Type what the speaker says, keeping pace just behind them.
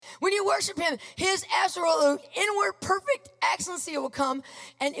worship him, his absolute inward perfect excellency will come,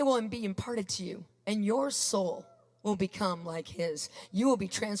 and it will be imparted to you, and your soul will become like his. You will be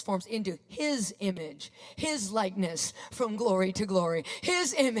transformed into his image, his likeness from glory to glory.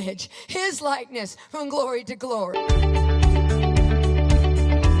 His image, his likeness from glory to glory.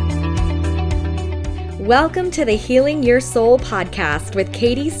 Welcome to the Healing Your Soul podcast with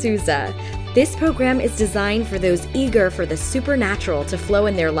Katie Souza. This program is designed for those eager for the supernatural to flow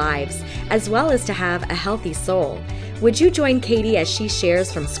in their lives, as well as to have a healthy soul. Would you join Katie as she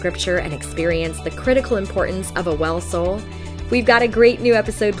shares from scripture and experience the critical importance of a well soul? We've got a great new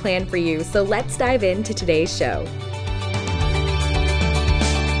episode planned for you, so let's dive into today's show.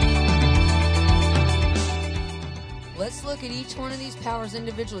 Let's look at each one of these powers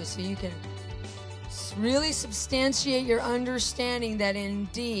individually so you can really substantiate your understanding that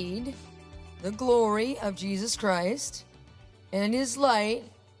indeed the glory of Jesus Christ and his light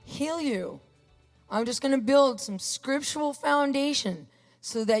heal you. I'm just going to build some scriptural foundation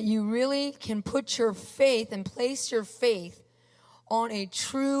so that you really can put your faith and place your faith on a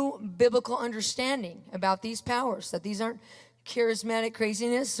true biblical understanding about these powers, that these aren't charismatic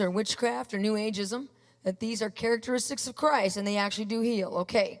craziness or witchcraft or new ageism, that these are characteristics of Christ and they actually do heal.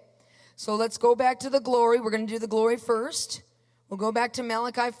 Okay. So let's go back to the glory. We're going to do the glory first. We'll go back to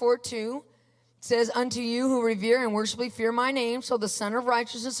Malachi 4:2. It says, unto you who revere and worshipfully fear my name, shall the Son of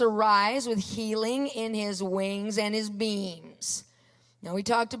Righteousness arise with healing in his wings and his beams. Now we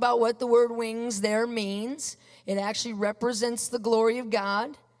talked about what the word wings there means. It actually represents the glory of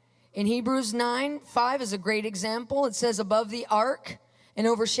God. In Hebrews 9:5 is a great example. It says, above the ark and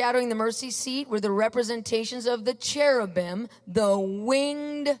overshadowing the mercy seat were the representations of the cherubim, the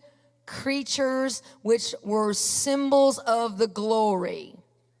winged creatures, which were symbols of the glory.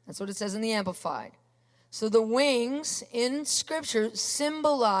 That's what it says in the Amplified. So the wings in Scripture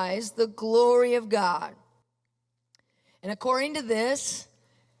symbolize the glory of God. And according to this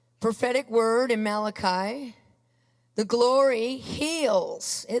prophetic word in Malachi, the glory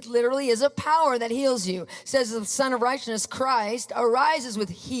heals. It literally is a power that heals you. It says the Son of Righteousness, Christ, arises with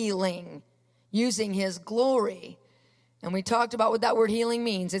healing using his glory. And we talked about what that word healing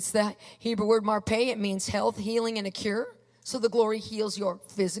means. It's the Hebrew word marpe. It means health, healing, and a cure. So the glory heals your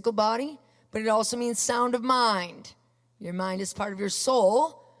physical body, but it also means sound of mind. Your mind is part of your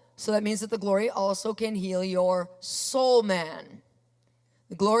soul, so that means that the glory also can heal your soul man.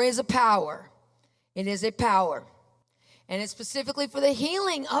 The glory is a power. It is a power. And it's specifically for the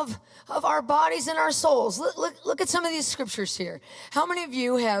healing of our bodies and our souls. Look at some of these scriptures here. How many of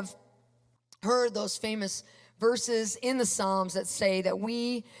you have heard those famous verses in the Psalms that say that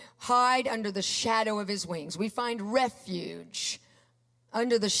we hide under the shadow of his wings? We find refuge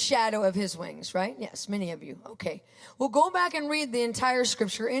under the shadow of his wings, right? Yes, many of you. Okay. Well, go back and read the entire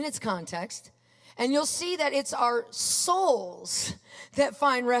scripture in its context, and you'll see that it's our souls that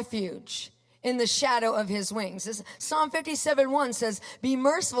find refuge in the shadow of his wings. Psalm 57:1 says, be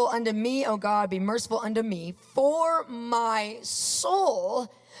merciful unto me, O God, be merciful unto me, for my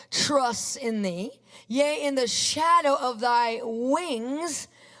soul trusts in thee. Yea, in the shadow of thy wings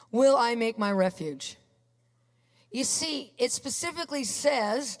will I make my refuge. You see, it specifically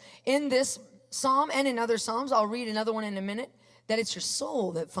says in this psalm and in other psalms, I'll read another one in a minute, that it's your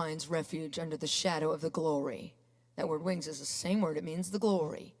soul that finds refuge under the shadow of the glory. That word wings is the same word. It means the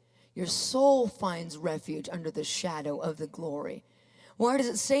glory. Your soul finds refuge under the shadow of the glory. Why does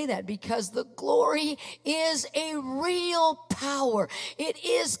it say that? Because the glory is a real power. It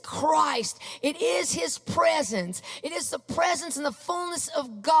is Christ. It is his presence. It is the presence and the fullness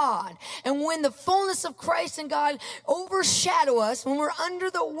of God. And when the fullness of Christ and God overshadow us, when we're under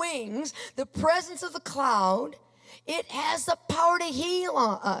the wings, the presence of the cloud, it has the power to heal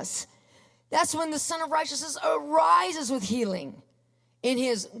us. That's when the Son of Righteousness arises with healing in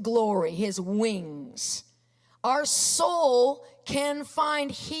his glory, his wings. Our soul can find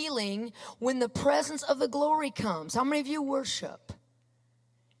healing when the presence of the glory comes. How many of you worship?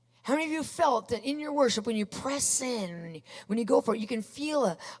 How many of you felt that in your worship, when you press in, when you go for it, you can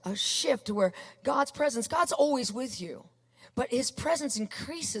feel a shift to where God's presence, God's always with you, but his presence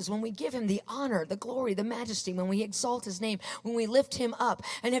increases when we give him the honor, the glory, the majesty, when we exalt his name, when we lift him up.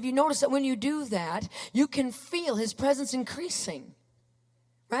 And have you noticed that when you do that, you can feel his presence increasing,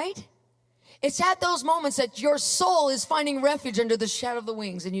 right? It's at those moments that your soul is finding refuge under the shadow of the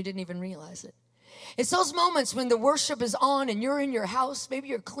wings and you didn't even realize it. It's those moments when the worship is on and you're in your house. Maybe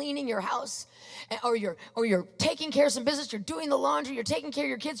you're cleaning your house, or you're taking care of some business. You're doing the laundry. You're taking care of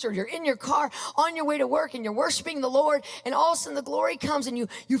your kids, or you're in your car on your way to work and you're worshiping the Lord. And all of a sudden the glory comes and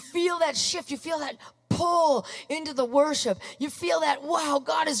you feel that shift. You feel that pull pull into the worship. You feel that, wow,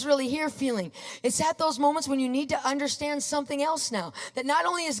 God is really here feeling. It's at those moments when you need to understand something else now. That not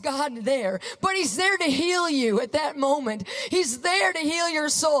only is God there, but he's there to heal you at that moment. He's there to heal your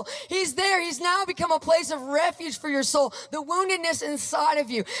soul. He's there. He's now become a place of refuge for your soul. The woundedness inside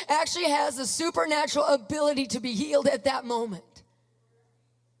of you actually has the supernatural ability to be healed at that moment.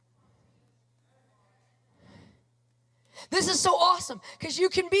 This is so awesome because you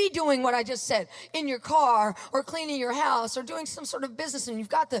can be doing what I just said in your car or cleaning your house or doing some sort of business, and you've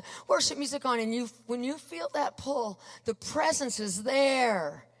got the worship music on, and when you feel that pull, the presence is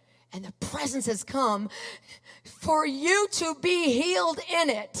there, and the presence has come for you to be healed in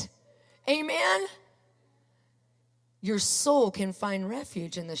it. Amen? Your soul can find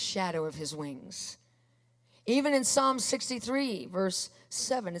refuge in the shadow of his wings. Even in Psalm 63, verse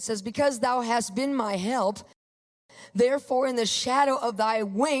 7, it says, because thou hast been my help, therefore, in the shadow of thy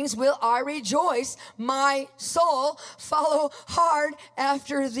wings will I rejoice. My soul follow hard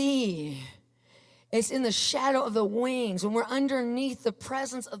after thee. It's in the shadow of the wings. When we're underneath the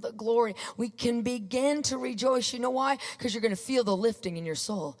presence of the glory, we can begin to rejoice. You know why? Because you're going to feel the lifting in your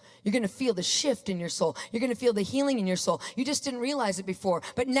soul. You're going to feel the shift in your soul. You're going to feel the healing in your soul. You just didn't realize it before.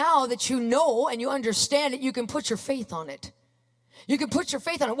 But now that you know and you understand it, you can put your faith on it. You can put your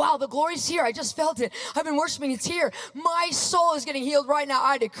faith on it. Wow, the glory's here. I just felt it. I've been worshiping. It's here. My soul is getting healed right now.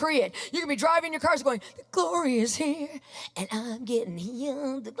 I decree it. You can be driving your cars going, the glory is here, and I'm getting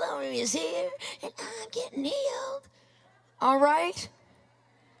healed. The glory is here, and I'm getting healed. All right?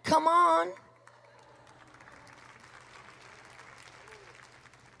 Come on.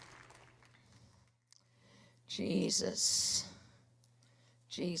 Jesus.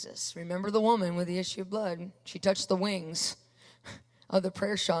 Jesus. Remember the woman with the issue of blood. She touched the wings of the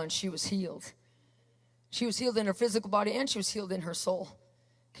prayer shawl, and she was healed. She was healed in her physical body, and she was healed in her soul,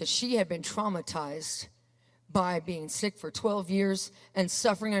 because she had been traumatized by being sick for 12 years and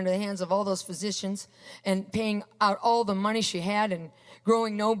suffering under the hands of all those physicians and paying out all the money she had and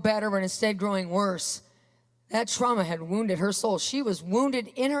growing no better, but instead growing worse. That trauma had wounded her soul. She was wounded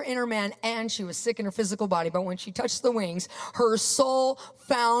in her inner man, and she was sick in her physical body. But when she touched the wings, her soul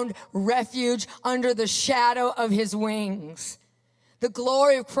found refuge under the shadow of his wings. The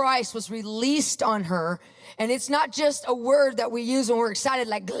glory of Christ was released on her. And it's not just a word that we use when we're excited,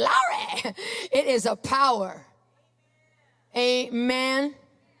 like glory. It is a power. Amen.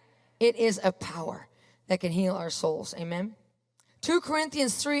 It is a power that can heal our souls. Amen. 2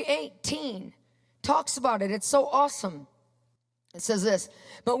 Corinthians 3:18 talks about it. It's so awesome. It says this,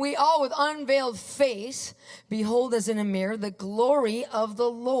 but we all with unveiled face behold as in a mirror the glory of the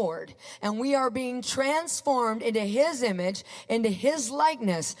Lord. And we are being transformed into his image, into his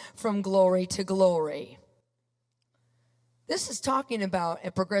likeness from glory to glory. This is talking about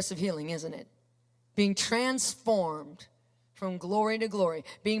a progressive healing, isn't it? Being transformed from glory to glory.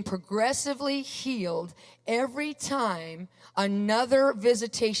 Being progressively healed every time another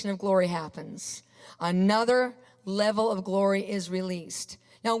visitation of glory happens. Another level of glory is released.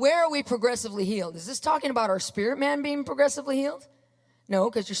 Now, where are we progressively healed? Is this talking about our spirit man being progressively healed? No,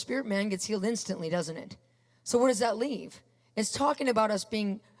 because your spirit man gets healed instantly, doesn't it? So where does that leave? It's talking about us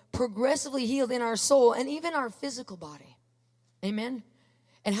being progressively healed in our soul and even our physical body. Amen?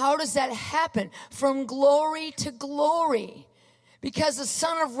 And how does that happen? From glory to glory. Because the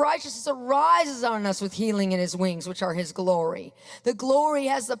Son of Righteousness arises on us with healing in his wings, which are his glory. The glory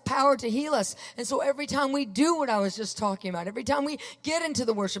has the power to heal us. And so every time we do what I was just talking about, every time we get into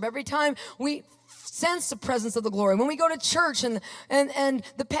the worship, every time we sense the presence of the glory, when we go to church and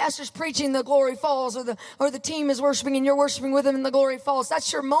the pastor's preaching, the glory falls, or the team is worshiping and you're worshiping with them and the glory falls,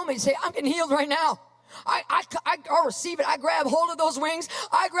 that's your moment. You say, I'm getting healed right now. I receive it. I grab hold of those wings.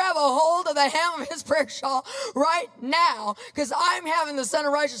 I grab a hold of the hem of his prayer shawl right now, because I'm having the Son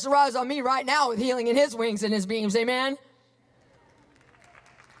of Righteousness arise on me right now with healing in his wings and his beams. Amen?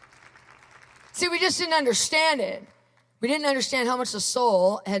 See, we just didn't understand it. We didn't understand how much the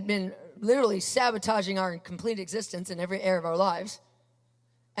soul had been literally sabotaging our complete existence in every area of our lives,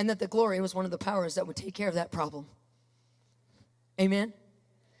 and that the glory was one of the powers that would take care of that problem. Amen?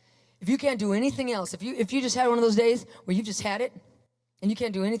 If you can't do anything else, if you just had one of those days where you just had it and you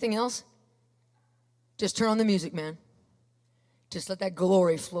can't do anything else, just turn on the music, man. Just let that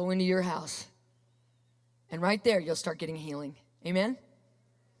glory flow into your house. And right there, you'll start getting healing. Amen?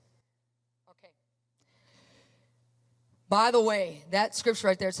 Okay. By the way, that scripture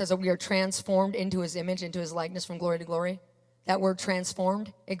right there, it says that we are transformed into his image, into his likeness from glory to glory. That word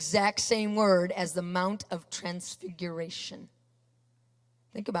transformed, exact same word as the Mount of Transfiguration.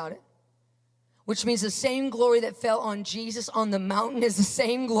 Think about it. Which means the same glory that fell on Jesus on the mountain is the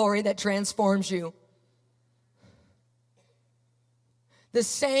same glory that transforms you. The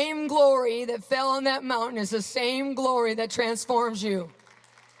same glory that fell on that mountain is the same glory that transforms you.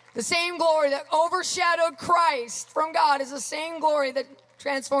 The same glory that overshadowed Christ from God is the same glory that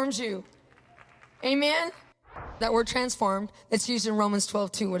transforms you. Amen? That word transformed, that's used in Romans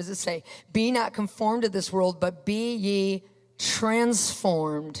 12:2. What does it say? Be not conformed to this world, but be ye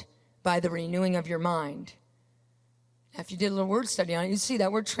transformed by the renewing of your mind. Now, if you did a little word study on it, you'd see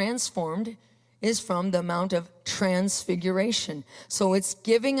that word transformed is from the Mount of Transfiguration. So it's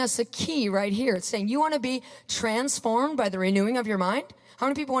giving us a key right here. It's saying you want to be transformed by the renewing of your mind? How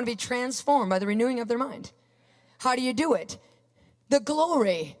many people want to be transformed by the renewing of their mind? How do you do it? The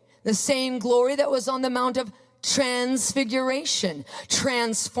glory, the same glory that was on the Mount of Transfiguration,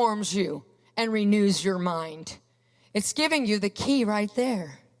 transforms you and renews your mind. It's giving you the key right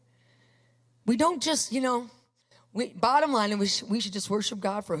there. We don't just, bottom line, we should just worship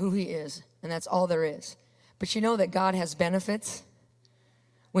God for who he is, and that's all there is. But you know that God has benefits?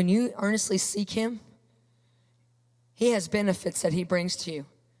 When you earnestly seek him, he has benefits that he brings to you.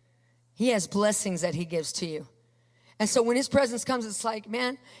 He has blessings that he gives to you. And so when his presence comes, it's like,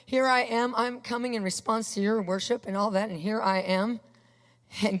 man, here I am. I'm coming in response to your worship and all that, and here I am.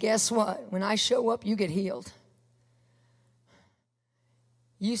 And guess what? When I show up, you get healed.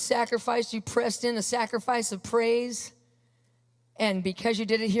 You sacrificed, you pressed in a sacrifice of praise. And because you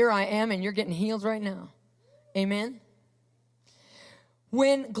did it, here I am, and you're getting healed right now. Amen?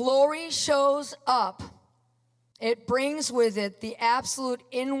 When glory shows up, it brings with it the absolute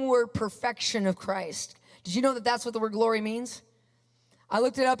inward perfection of Christ. Did you know that that's what the word glory means? I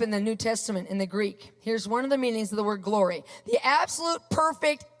looked it up in the New Testament, in the Greek. Here's one of the meanings of the word glory. The absolute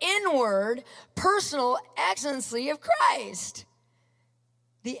perfect inward personal excellency of Christ.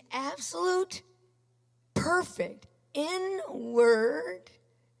 The absolute perfect inward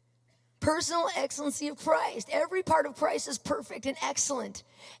personal excellency of Christ. Every part of Christ is perfect and excellent.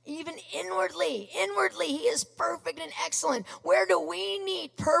 Even inwardly, he is perfect and excellent. Where do we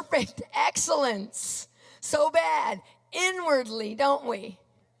need perfect excellence so bad? Inwardly, don't we?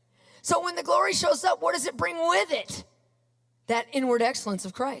 So when the glory shows up, what does it bring with it? That inward excellence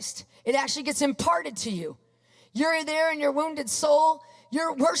of Christ. It actually gets imparted to you. You're there in your wounded soul.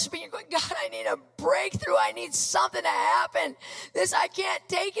 You're worshiping, you're going, God, I need a breakthrough. I need something to happen. I can't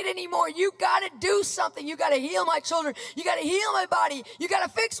take it anymore. You got to do something. You got to heal my children. You got to heal my body. You got to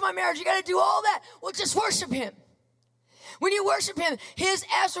fix my marriage. You got to do all that. Well, just worship him. When you worship him, his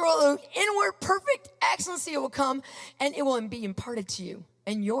absolute inward perfect excellency will come, and it will be imparted to you.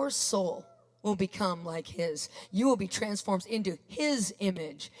 And your soul will become like his. You will be transformed into his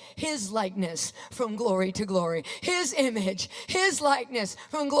image, his likeness from glory to glory. His image, his likeness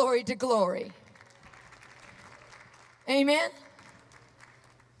from glory to glory. Amen?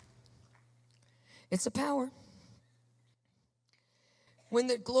 It's a power. When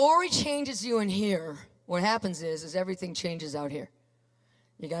the glory changes you in here, what happens is everything changes out here.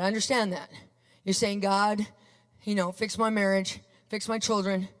 You got to understand that. You're saying, God, fix my marriage, fix my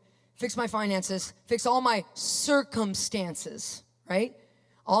children, fix my finances, fix all my circumstances, right?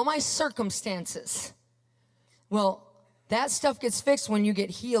 All my circumstances. Well, that stuff gets fixed when you get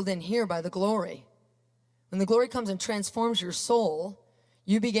healed in here by the glory. When the glory comes and transforms your soul,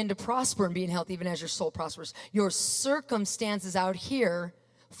 you begin to prosper and be in health even as your soul prospers. Your circumstances out here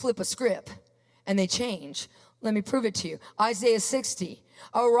flip a script and they change. Let me prove it to you. Isaiah 60.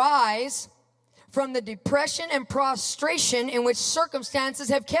 Arise from the depression and prostration in which circumstances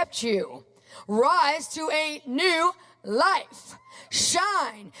have kept you. Rise to a new life.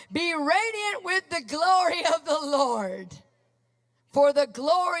 Shine. Be radiant with the glory of the Lord. For the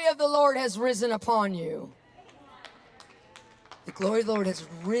glory of the Lord has risen upon you. The glory of the Lord has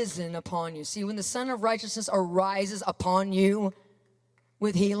risen upon you. See, when the Son of Righteousness arises upon you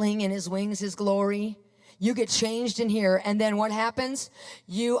with healing in his wings, his glory, you get changed in here, and then what happens?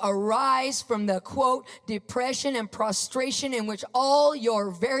 You arise from the, quote, depression and prostration in which all your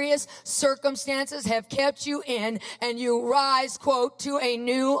various circumstances have kept you in, and you rise, quote, to a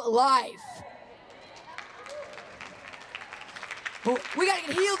new life. We got to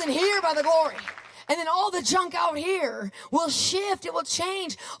get healed in here by the glory. And then all the junk out here will shift. It will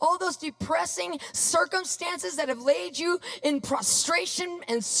change. All those depressing circumstances that have laid you in prostration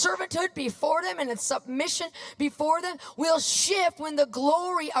and servanthood before them and in submission before them will shift when the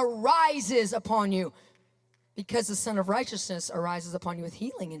glory arises upon you. Because the Son of Righteousness arises upon you with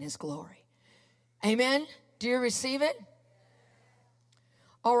healing in his glory. Amen? Do you receive it?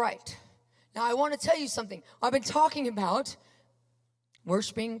 All right. Now I want to tell you something. I've been talking about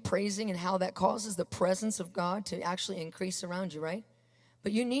worshiping, praising, and how that causes the presence of God to actually increase around you, right?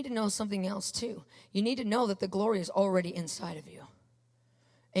 But you need to know something else too. You need to know that the glory is already inside of you.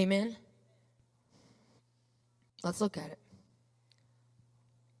 Amen? Let's look at it.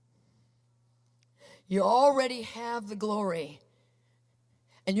 You already have the glory.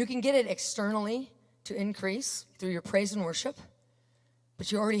 And you can get it externally to increase through your praise and worship.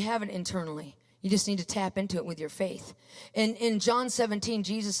 But you already have it internally. You just need to tap into it with your faith. In John 17,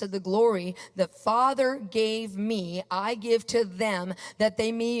 Jesus said, the glory the Father gave me, I give to them, that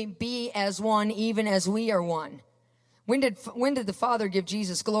they may be as one, even as we are one. When did the Father give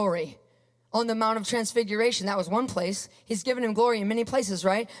Jesus glory? On the Mount of Transfiguration. That was one place. He's given him glory in many places,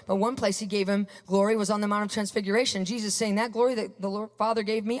 right? But one place he gave him glory was on the Mount of Transfiguration. Jesus saying, that glory that the Lord Father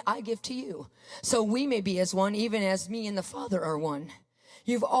gave me, I give to you. So we may be as one, even as me and the Father are one.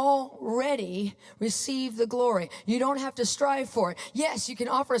 You've already received the glory. You don't have to strive for it. Yes, you can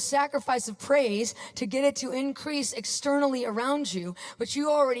offer a sacrifice of praise to get it to increase externally around you, but you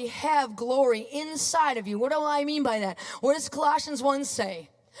already have glory inside of you. What do I mean by that? What does Colossians 1 say?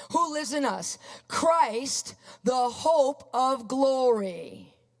 Who lives in us? Christ, the hope of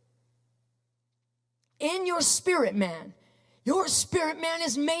glory. In your spirit man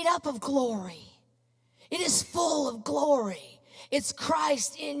is made up of glory. It is full of glory. It's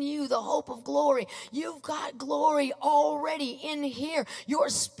Christ in you, the hope of glory. You've got glory already in here. Your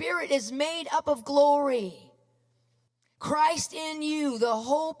spirit is made up of glory. Christ in you, the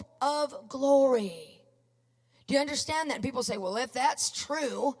hope of glory. Do you understand that? People say, well, if that's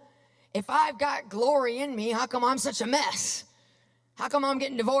true, if I've got glory in me, how come I'm such a mess? How come I'm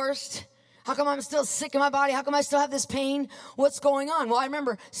getting divorced? How come I'm still sick in my body? How come I still have this pain? What's going on? Well, I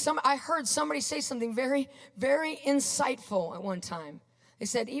remember I heard somebody say something very, very insightful at one time. They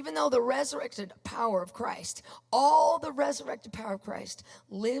said, even though the resurrected power of Christ, all the resurrected power of Christ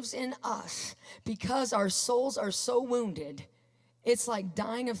lives in us because our souls are so wounded, it's like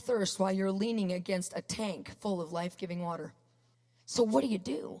dying of thirst while you're leaning against a tank full of life-giving water. So what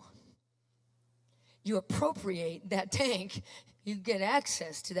do? You appropriate that tank. You get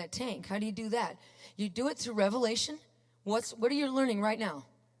access to that tank. How do you do that? You do it through revelation. What are you learning right now?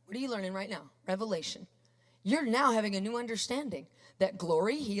 What are you learning right now? Revelation. You're now having a new understanding that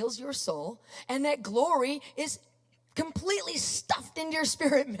glory heals your soul and that glory is completely stuffed into your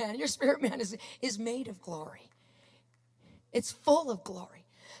spirit man. Your spirit man is made of glory. It's full of glory.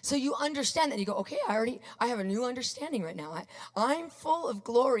 So you understand that. You go, okay, I have a new understanding right now. I'm full of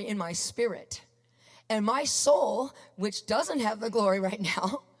glory in my spirit. And my soul, which doesn't have the glory right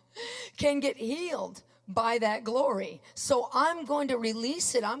now, can get healed by that glory. So I'm going to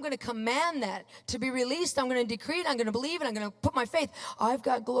release it. I'm going to command that to be released. I'm going to decree it. I'm going to believe it. I'm going to put my faith. I've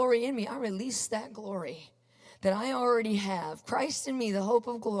got glory in me. I release that glory that I already have. Christ in me, the hope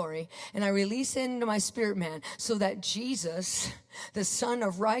of glory. And I release it into my spirit man so that Jesus, the Son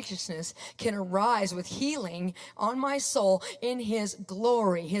of righteousness, can arise with healing on my soul in his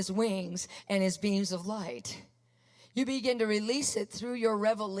glory, his wings, and his beams of light. You begin to release it through your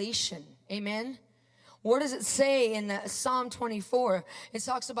revelation. Amen? What does it say in Psalm 24? It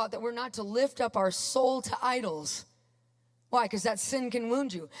talks about that we're not to lift up our soul to idols. Why? Because that sin can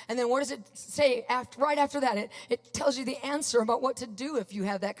wound you. And then what does it say right after that? It tells you the answer about what to do if you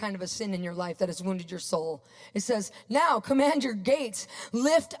have that kind of a sin in your life that has wounded your soul. It says, now command your gates,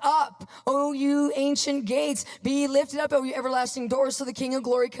 lift up, O you ancient gates, be lifted up, O you everlasting doors, so the King of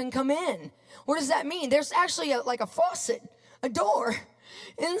glory can come in. What does that mean? There's actually like a faucet, a door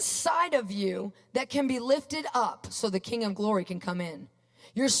inside of you that can be lifted up so the King of glory can come in.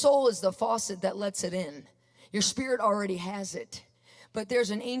 Your soul is the faucet that lets it in. Your spirit already has it. But there's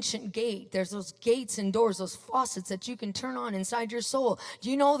an ancient gate. There's those gates and doors, those faucets that you can turn on inside your soul. Do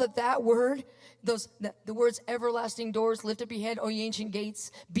you know that word, the words everlasting doors, lift up your head, O ye ancient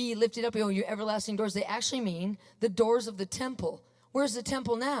gates, be lifted up, O you everlasting doors, they actually mean the doors of the temple. Where's the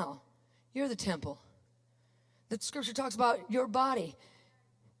temple now? You're the temple. The scripture talks about your body,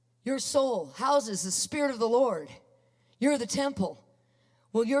 your soul houses the Spirit of the Lord. You're the temple.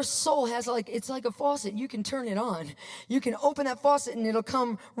 Well, your soul it's like a faucet. You can turn it on. You can open that faucet and it'll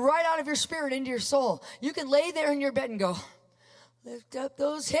come right out of your spirit into your soul. You can lay there in your bed and go, lift up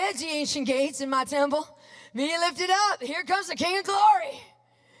those heads, ye ancient gates in my temple. Be lifted up. Here comes the King of glory.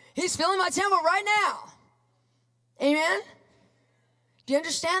 He's filling my temple right now. Amen? Do you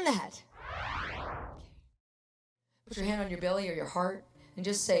understand that? Put your hand on your belly or your heart and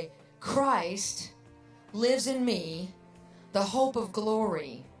just say, Christ lives in me, the hope of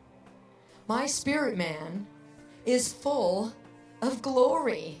glory. My spirit man is full of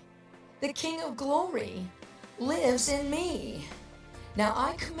glory. The King of glory lives in me. Now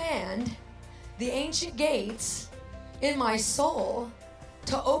I command the ancient gates in my soul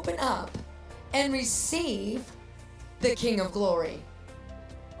to open up and receive the King of glory.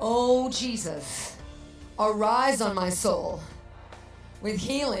 Oh, Jesus, arise on my soul with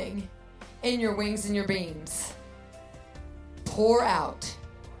healing in your wings and your beams. Pour out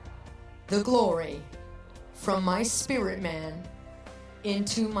the glory from my spirit man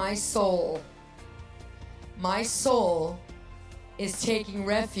into my soul. My soul is taking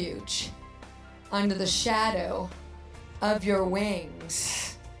refuge under the shadow of your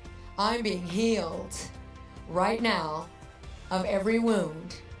wings. I'm being healed right now of every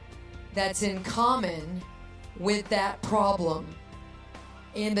wound that's in common with that problem.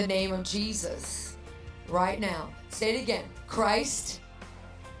 In the name of Jesus, right now. Say it again. Christ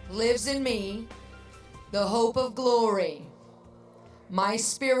lives in me, the hope of glory. My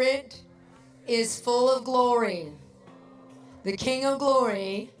spirit is full of glory. The King of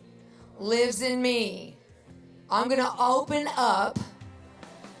glory lives in me. I'm going to open up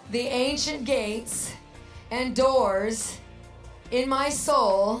the ancient gates and doors in my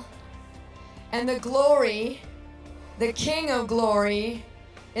soul, and the glory, the King of glory,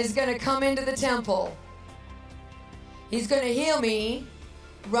 is going to come into the temple. He's going to heal me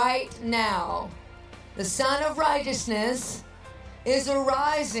right now. The Son of Righteousness is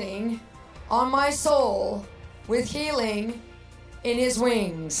arising on my soul with healing in his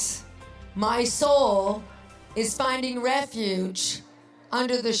wings. My soul is finding refuge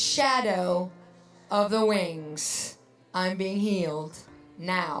under the shadow of the wings. I'm being healed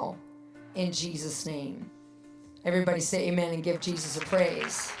now in Jesus' name. Everybody say amen and give Jesus a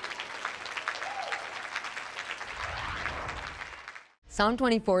praise. Psalm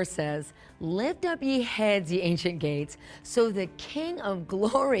 24 says, "Lift up ye heads, ye ancient gates, so the King of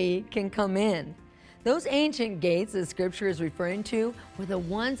glory can come in." Those ancient gates the scripture is referring to were the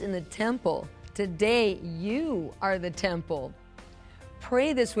ones in the temple. Today, you are the temple.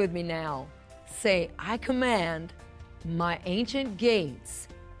 Pray this with me now. Say, I command my ancient gates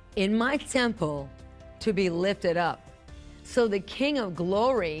in my temple to be lifted up, so the King of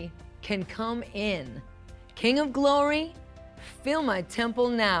glory can come in. King of glory, fill my temple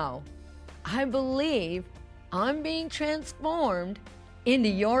now. I believe I'm being transformed into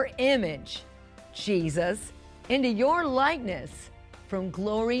your image, Jesus, into your likeness from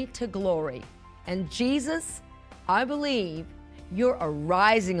glory to glory. And Jesus, I believe you're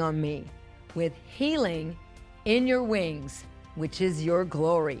arising on me with healing in your wings, which is your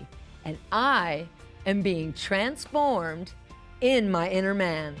glory. And I am being transformed in my inner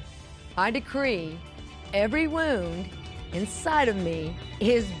man. I decree every wound inside of me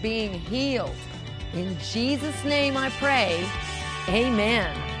is being healed. In Jesus' name I pray,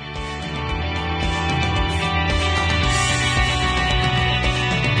 amen.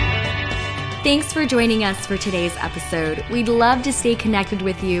 Thanks for joining us for today's episode. We'd love to stay connected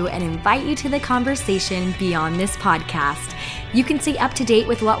with you and invite you to the conversation beyond this podcast. You can stay up to date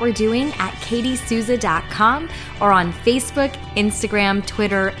with what we're doing at katiesouza.com or on Facebook, Instagram,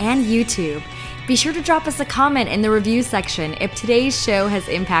 Twitter, and YouTube. Be sure to drop us a comment in the review section if today's show has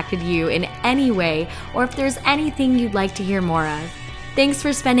impacted you in any way or if there's anything you'd like to hear more of. Thanks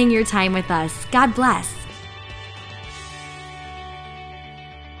for spending your time with us. God bless.